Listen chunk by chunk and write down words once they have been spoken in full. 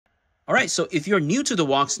Alright, so if you're new to the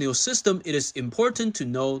Walksnail system, it is important to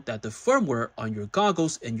know that the firmware on your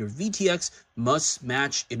goggles and your VTX must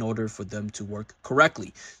match in order for them to work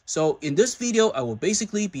correctly. So in this video, I will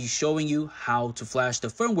basically be showing you how to flash the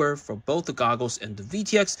firmware for both the goggles and the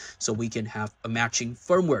VTX so we can have a matching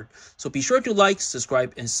firmware. So be sure to like,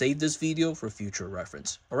 subscribe, and save this video for future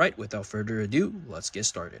reference. Alright, without further ado, let's get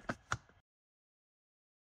started.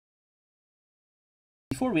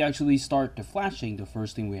 Before we actually start the flashing, the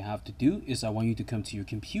first thing we have to do is I want you to come to your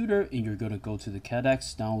computer and you're going to go to the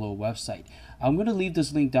CADX download website. I'm going to leave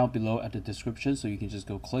this link down below at the description so you can just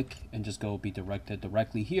go click and just go be directed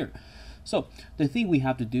directly here. So the thing we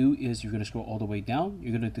have to do is you're going to scroll all the way down.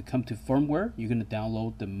 You're going to come to firmware. You're going to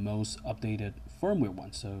download the most updated firmware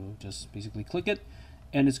one. So just basically click it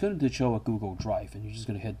and it's going to show a Google Drive and you're just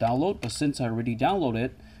going to hit download. But since I already downloaded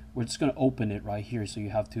it, we're just going to open it right here. So you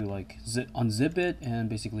have to like unzip it and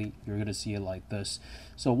basically you're going to see it like this.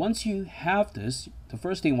 So once you have this, the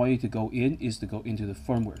first thing I want you to go in is to go into the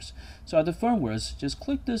firmwares. So at the firmwares, just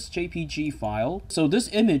click this JPG file. So this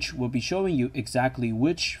image will be showing you exactly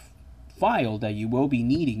which file that you will be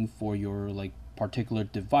needing for your like particular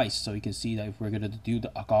device. So you can see that if we're going to do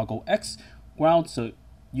the Goggle X ground, so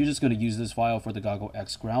you're just going to use this file for the Goggle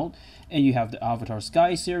X ground, and you have the Avatar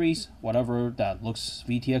Sky series, whatever that looks,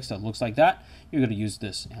 VTX that looks like that, you're going to use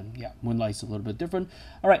this. And yeah, Moonlight's a little bit different.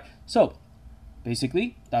 All right, so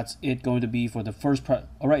basically that's it going to be for the first prep.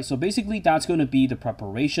 All right, so basically that's going to be the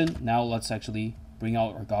preparation. Now let's actually bring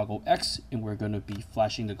out our Goggle X and we're going to be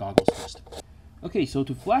flashing the goggles first. Okay, so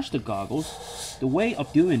to flash the goggles, the way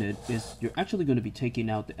of doing it is you're actually going to be taking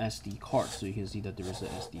out the SD card. So you can see that there is an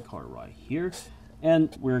SD card right here.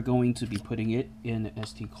 And we're going to be putting it in an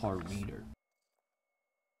SD card reader.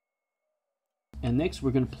 And next,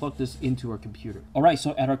 we're going to plug this into our computer. All right,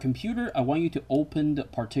 so at our computer, I want you to open the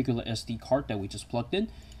particular SD card that we just plugged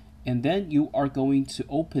in. And then you are going to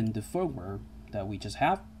open the firmware that we just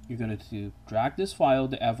have. You're going to drag this file,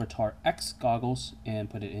 the Avatar X goggles,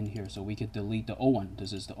 and put it in here. So we can delete the old one.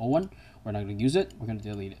 This is the old one. We're not going to use it. We're going to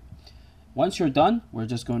delete it. Once you're done, we're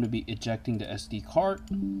just going to be ejecting the SD card.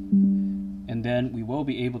 And then we will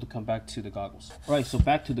be able to come back to the goggles. All right, so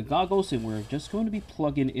back to the goggles, and we're just going to be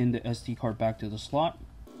plugging in the SD card back to the slot.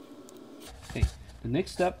 Okay, the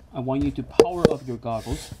next step, I want you to power up your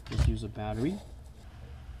goggles. Just use a battery.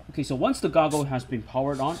 Okay, so once the goggle has been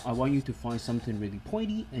powered on, I want you to find something really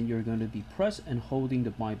pointy, and you're going to be press and holding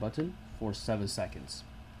the buy button for 7 seconds.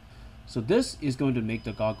 So this is going to make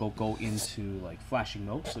the goggle go into like flashing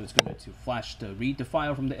mode. So it's going to flash read the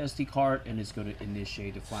file from the SD card and it's going to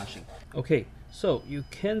initiate the flashing. Okay, so you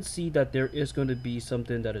can see that there is going to be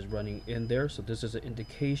something that is running in there. So this is an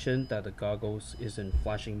indication that the goggles is in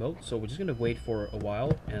flashing mode. So we're just going to wait for a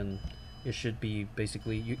while and it should be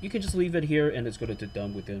basically, you can just leave it here and it's going to be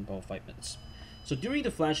done within about 5 minutes. So during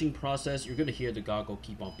the flashing process, you're going to hear the goggle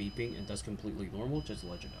keep on beeping and that's completely normal, just to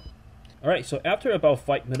let you know. Alright, so after about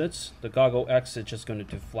 5 minutes, the Goggle X is just going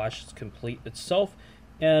to flash complete itself,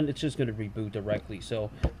 and it's just going to reboot directly.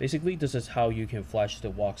 So basically, this is how you can flash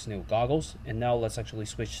the Walksnail goggles. And now let's actually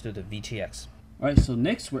switch to the VTX. Alright, so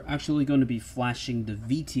next we're actually going to be flashing the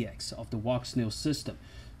VTX of the Walksnail system.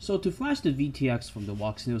 So to flash the VTX from the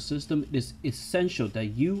Walksnail system, it is essential that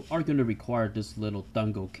you are going to require this little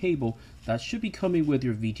dongle cable that should be coming with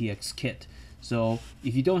your VTX kit. So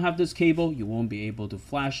if you don't have this cable, you won't be able to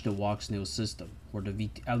flash the Walksnail system, or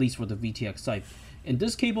at least for the VTX type. And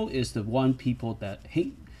this cable is the one people that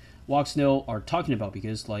hate Walksnail are talking about,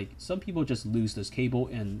 because like some people just lose this cable,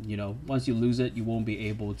 and you know, once you lose it, you won't be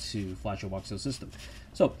able to flash your Walksnail system.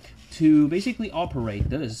 So to basically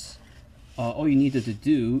operate this, all you needed to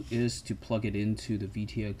do is to plug it into the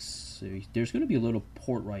VTX. So there's going to be a little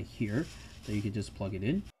port right here that you can just plug it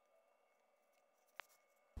in.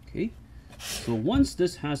 Okay. So once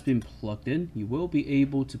this has been plugged in, you will be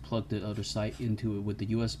able to plug the other side into it with the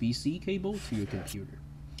USB-C cable to your computer.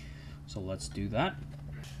 So let's do that.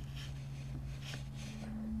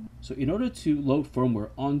 So in order to load firmware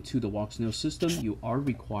onto the Walksnail system, you are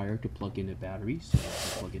required to plug in a battery. So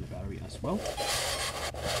let's plug in a battery as well.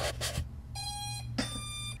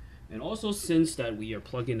 And also, since that we are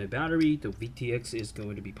plugging a battery, the VTX is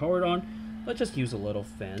going to be powered on. Let's just use a little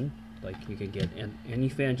fan. Like you can get any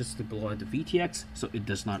fan just to blow out the VTX so it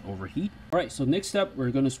does not overheat. All right, so next step, we're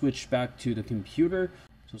going to switch back to the computer.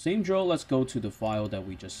 So same drill, let's go to the file that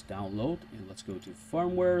we just download and let's go to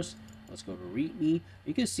firmwares. Let's go to readme.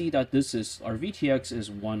 You can see that this is, our VTX is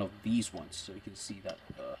one of these ones. So you can see that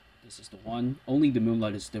this is the one, only the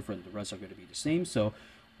Moonlight is different. The rest are going to be the same. So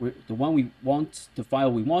the one we want, the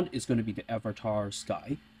file we want is going to be the Avatar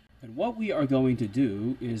Sky. And what we are going to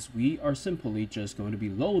do is we are simply just going to be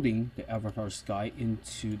loading the avatar sky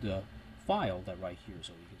into the file that right here.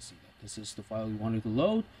 So you can see that this is the file we wanted to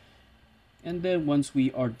load. And then once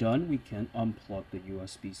we are done, we can unplug the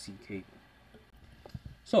USB-C cable.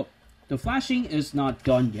 So the flashing is not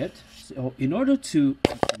done yet. So in order to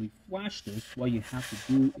actually flash this, what you have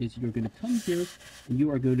to do is you're going to come here and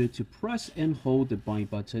you are going to press and hold the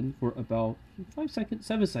bind button for about 5 seconds,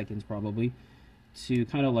 7 seconds probably, to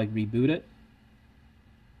kind of like reboot it.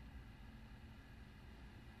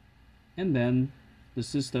 And then the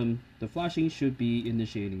system, the flashing should be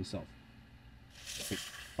initiating itself. Okay.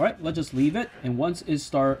 All right, let's just leave it. And once it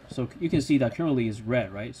starts, so you can see that currently is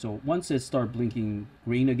red, right? So once it starts blinking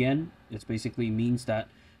green again, it basically means that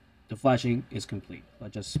the flashing is complete.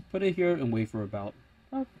 Let's just put it here and wait for about,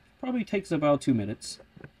 probably takes about 2 minutes.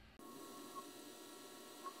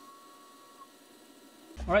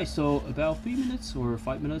 All right, so about 3 minutes or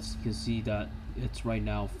 5 minutes, you can see that it's right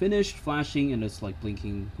now finished flashing and it's like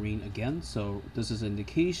blinking green again. So this is an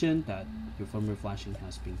indication that your firmware flashing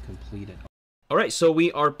has been completed. All right, so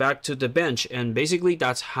we are back to the bench, and basically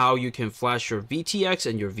that's how you can flash your VTX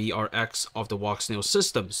and your VRX of the Walksnail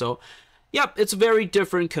system. So yep, it's very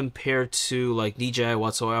different compared to like DJI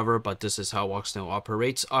whatsoever, but this is how Walksnail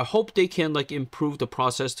operates. I hope they can like improve the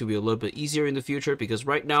process to be a little bit easier in the future, because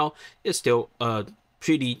right now it's still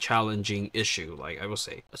pretty challenging issue, like I will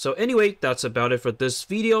say. So anyway, that's about it for this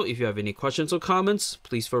video. If you have any questions or comments,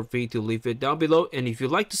 please feel free to leave it down below. And if you'd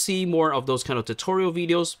like to see more of those kind of tutorial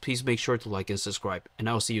videos, please make sure to like and subscribe. And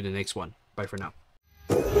I'll see you in the next one. Bye for now.